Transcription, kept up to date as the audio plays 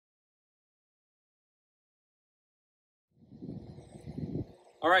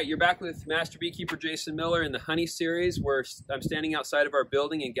All right, you're back with Master Beekeeper Jason Miller in the honey series where I'm standing outside of our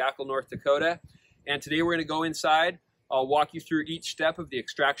building in Gackle, North Dakota. And today we're going to go inside. I'll walk you through each step of the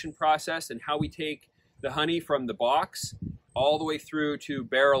extraction process and how we take the honey from the box all the way through to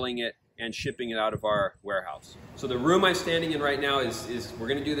barreling it and shipping it out of our warehouse. So the room I'm standing in right now is we're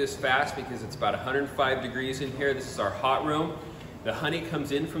going to do this fast because it's about 105 degrees in here. This is our hot room. The honey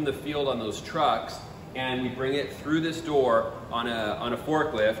comes in from the field on those trucks, and we bring it through this door on a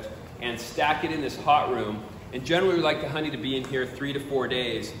forklift and stack it in this hot room. And generally we like the honey to be in here 3 to 4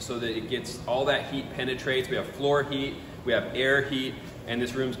 days so that it gets all that heat penetrates. We have floor heat, we have air heat, and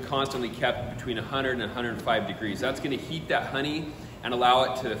this room's constantly kept between 100 and 105 degrees. That's going to heat that honey and allow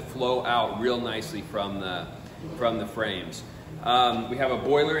it to flow out real nicely from the frames. We have a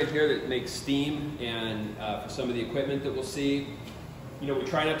boiler in here that makes steam, and for some of the equipment that we'll see. You know, we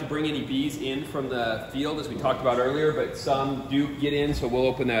try not to bring any bees in from the field, as we talked about earlier, but some do get in, so we'll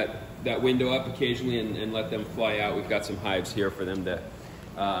open that window up occasionally and let them fly out. We've got some hives here for them to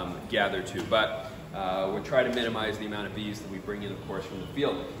gather to, but we'll try to minimize the amount of bees that we bring in, of course, from the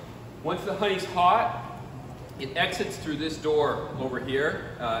field. Once the honey's hot, it exits through this door over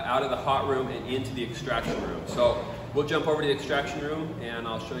here, out of the hot room and into the extraction room. So we'll jump over to the extraction room and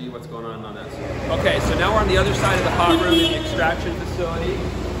I'll show you what's going on that side. Okay, so now we're on the other side of the hot room in the extraction facility.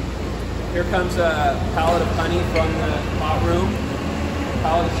 Here comes a pallet of honey from the hot room,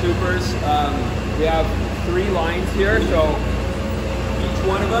 pallet of supers. We have 3 lines here, so each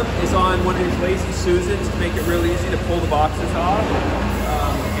one of them is on one of these Lazy Susans to make it real easy to pull the boxes off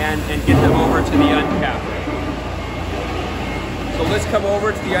and get them over to the Uncapper. So let's come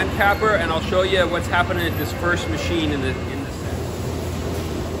over to the Uncapper and I'll show you what's happening at this first machine in the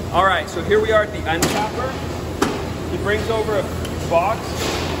set. All right, so here we are at the Uncapper. He brings over a box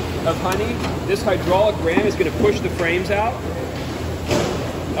of honey. This hydraulic ram is going to push the frames out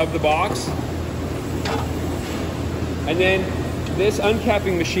of the box. And then this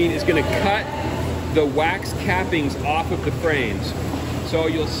uncapping machine is going to cut the wax cappings off of the frames. So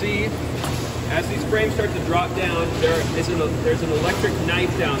you'll see, as these frames start to drop down, there's an electric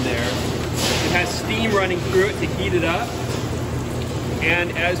knife down there. It has steam running through it to heat it up.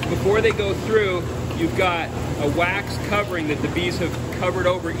 And before they go through, you've got a wax covering that the bees have covered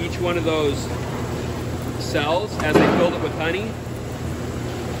over each one of those cells as they filled it with honey.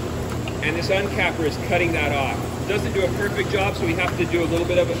 And this Uncapper is cutting that off. It doesn't do a perfect job, so we have to do a little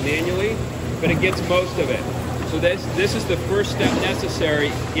bit of it manually, but it gets most of it. So this is the first step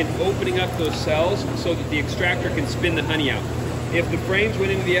necessary in opening up those cells so that the extractor can spin the honey out. If the frames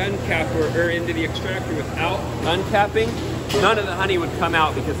went into the Uncapper or into the extractor without uncapping, none of the honey would come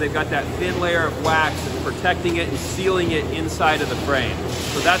out because they've got that thin layer of wax that's protecting it and sealing it inside of the frame.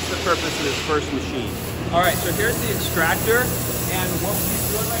 So that's the purpose of this first machine. All right, so here's the extractor, and what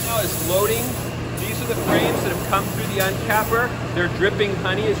we're doing right now is loading. These are the frames that have come through the Uncapper. They're dripping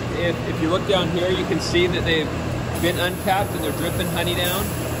honey. If you look down here, you can see that they've been uncapped and they're dripping honey down.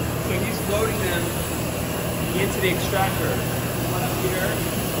 So he's loading them into the extractor. One up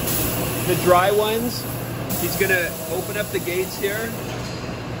here. The dry ones, he's going to open up the gates here.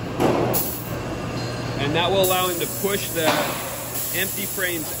 And that will allow him to push the empty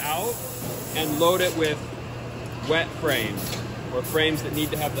frames out and load it with wet frames, or frames that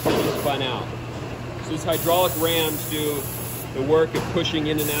need to have the honey spun out. So these hydraulic rams do the work of pushing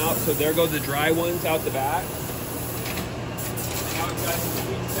in and out. So there go the dry ones out the back. Now we've got a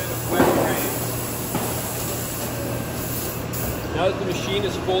complete set of wet frames. Now that the machine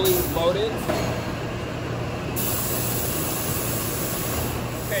is fully loaded.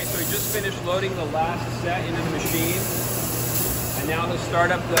 Okay, so he just finished loading the last set into the machine. And now he'll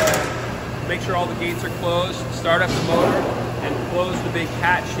start up make sure all the gates are closed, start up the motor, and close the big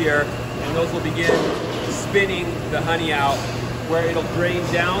hatch here. And those will begin spinning the honey out, where it'll drain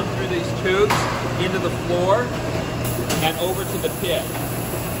down through these tubes into the floor and over to the pit.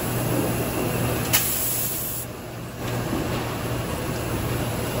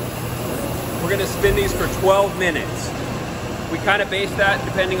 We're going to spin these for 12 minutes. We kind of base that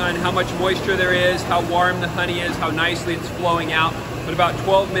depending on how much moisture there is, how warm the honey is, how nicely it's flowing out. But about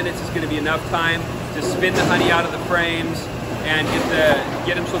 12 minutes is going to be enough time to spin the honey out of the frames and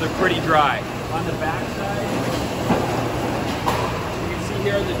get them so they're pretty dry. On the back side, you can see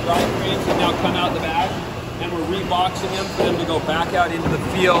here the dry frames have now come out the back, and we're reboxing them for them to go back out into the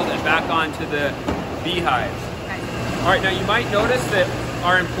field and back onto the beehives. Okay. All right, now you might notice that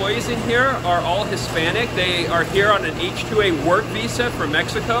our employees in here are all Hispanic. They are here on an H-2A work visa from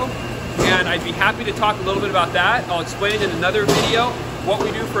Mexico, and I'd be happy to talk a little bit about that. I'll explain it in another video, what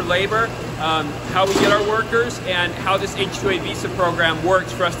we do for labor, how we get our workers, and how this H-2A visa program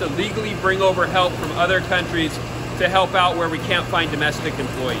works for us to legally bring over help from other countries to help out where we can't find domestic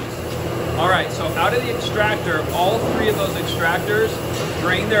employees. All right, so out of the extractor, all three of those extractors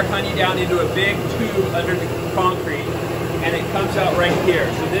drain their honey down into a big tube under the concrete, and it comes out right here.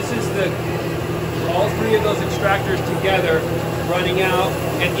 So this is all three of those extractors together running out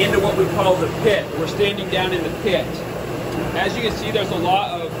and into what we call the pit. We're standing down in the pit. As you can see, there's a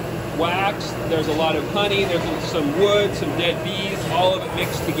lot of wax, there's a lot of honey, there's some wood, some dead bees, all of it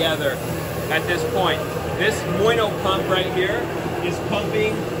mixed together at this point. This moino pump right here is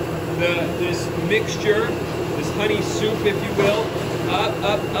pumping this mixture, this honey soup, if you will,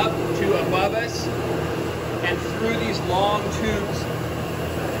 up to above us and through these long tubes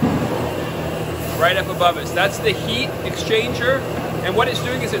right up above us. That's the heat exchanger, and what it's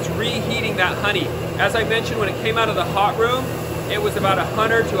doing is it's reheating that honey. As I mentioned, when it came out of the hot room, it was about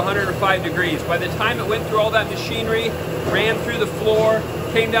 100 to 105 degrees. By the time it went through all that machinery, ran through the floor,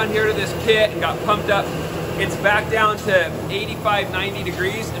 came down here to this pit and got pumped up, it's back down to 85, 90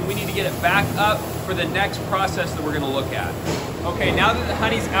 degrees, and we need to get it back up for the next process that we're gonna look at. Okay, now that the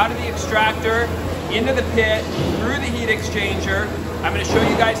honey's out of the extractor, into the pit, through the heat exchanger, I'm gonna show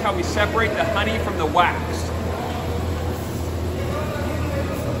you guys how we separate the honey from the wax.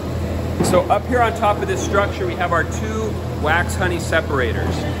 So up here on top of this structure, we have our two wax honey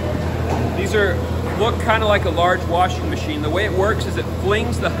separators. These look kind of like a large washing machine. The way it works is it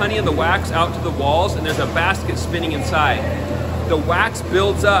flings the honey and the wax out to the walls, and there's a basket spinning inside. The wax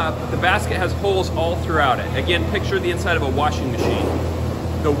builds up, the basket has holes all throughout it. Again, picture the inside of a washing machine.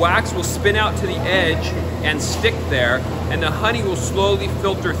 The wax will spin out to the edge and stick there, and the honey will slowly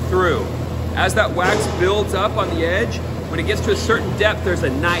filter through. As that wax builds up on the edge, when it gets to a certain depth, there's a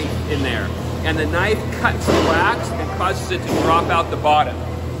knife in there, and the knife cuts the wax and causes it to drop out the bottom.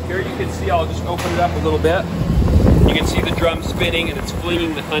 Here you can see, I'll just open it up a little bit. You can see the drum spinning, and it's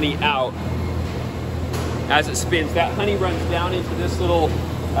flinging the honey out. As it spins, that honey runs down into this little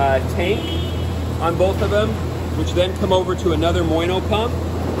tank on both of them, which then come over to another moino pump,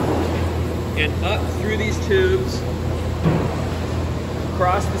 and up through these tubes,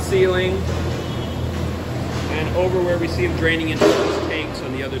 across the ceiling, and over where we see them draining into those tanks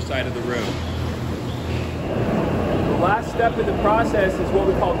on the other side of the room. The last step in the process is what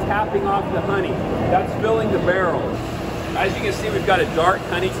we call tapping off the honey. That's filling the barrels. As you can see, we've got a dark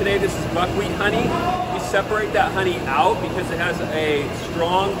honey today. This is buckwheat honey. We separate that honey out because it has a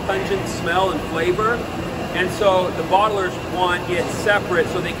strong, pungent smell and flavor. And so the bottlers want it separate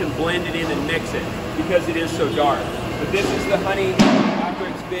so they can blend it in and mix it because it is so dark. But this is the honey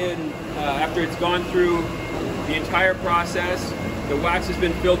after it's gone through the entire process. The wax has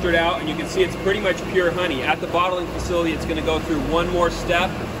been filtered out, and you can see it's pretty much pure honey. At the bottling facility, it's going to go through one more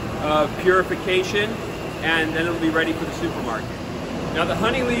step of purification, and then it'll be ready for the supermarket. Now the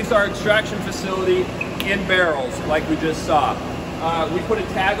honey leaves our extraction facility in barrels, like we just saw. We put a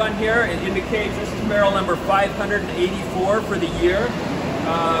tag on here. It indicates this is barrel number 584 for the year.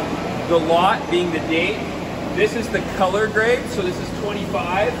 The lot being the date. This is the color grade, so this is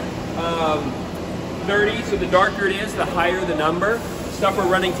 25. 30, so the darker it is, the higher the number. The stuff we're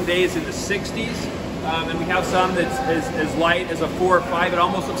running today is in the 60s, and we have some that's as light as a 4 or 5. It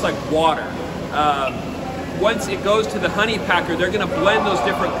almost looks like water. Once it goes to the honey packer, they're going to blend those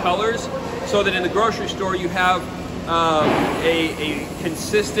different colors so that in the grocery store you have a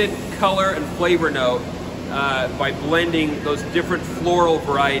consistent color and flavor note by blending those different floral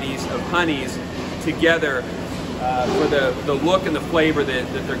varieties of honeys together for the look and the flavor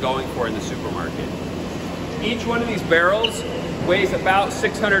that they're going for in the supermarket. Each one of these barrels weighs about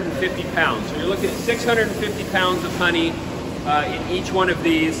 650 pounds. So you're looking at 650 pounds of honey in each one of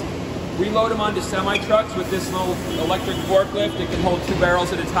these. We load them onto semi-trucks with this little electric forklift. It can hold 2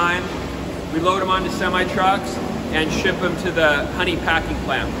 barrels at a time. We load them onto semi-trucks and ship them to the honey packing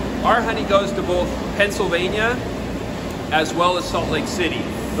plant. Our honey goes to both Pennsylvania as well as Salt Lake City.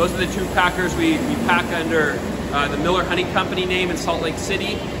 Those are the 2 packers we pack under the Miller Honey Company name in Salt Lake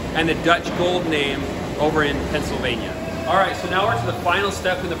City and the Dutch Gold name over in Pennsylvania. All right, so now we're to the final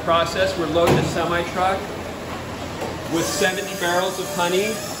step in the process. We're loading a semi-truck with 70 barrels of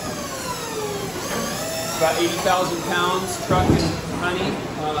honey, about 80,000 pounds truck of honey,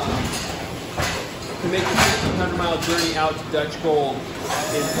 to make a 1,500-mile journey out to Dutch Gold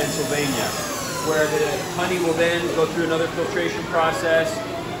in Pennsylvania, where the honey will then go through another filtration process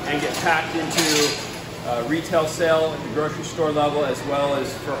and get packed into retail sale at the grocery store level, as well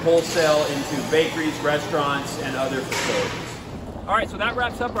as for wholesale into bakeries, restaurants, and other facilities. All right, so that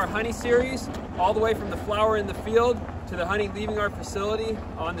wraps up our honey series, all the way from the flower in the field to the honey leaving our facility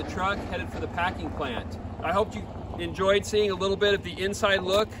on the truck headed for the packing plant. I hope you enjoyed seeing a little bit of the inside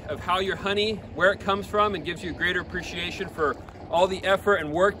look of how your honey, where it comes from, and gives you a greater appreciation for all the effort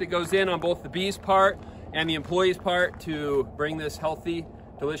and work that goes in on both the bees' part and the employees' part to bring this healthy,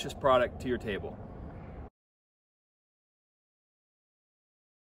 delicious product to your table.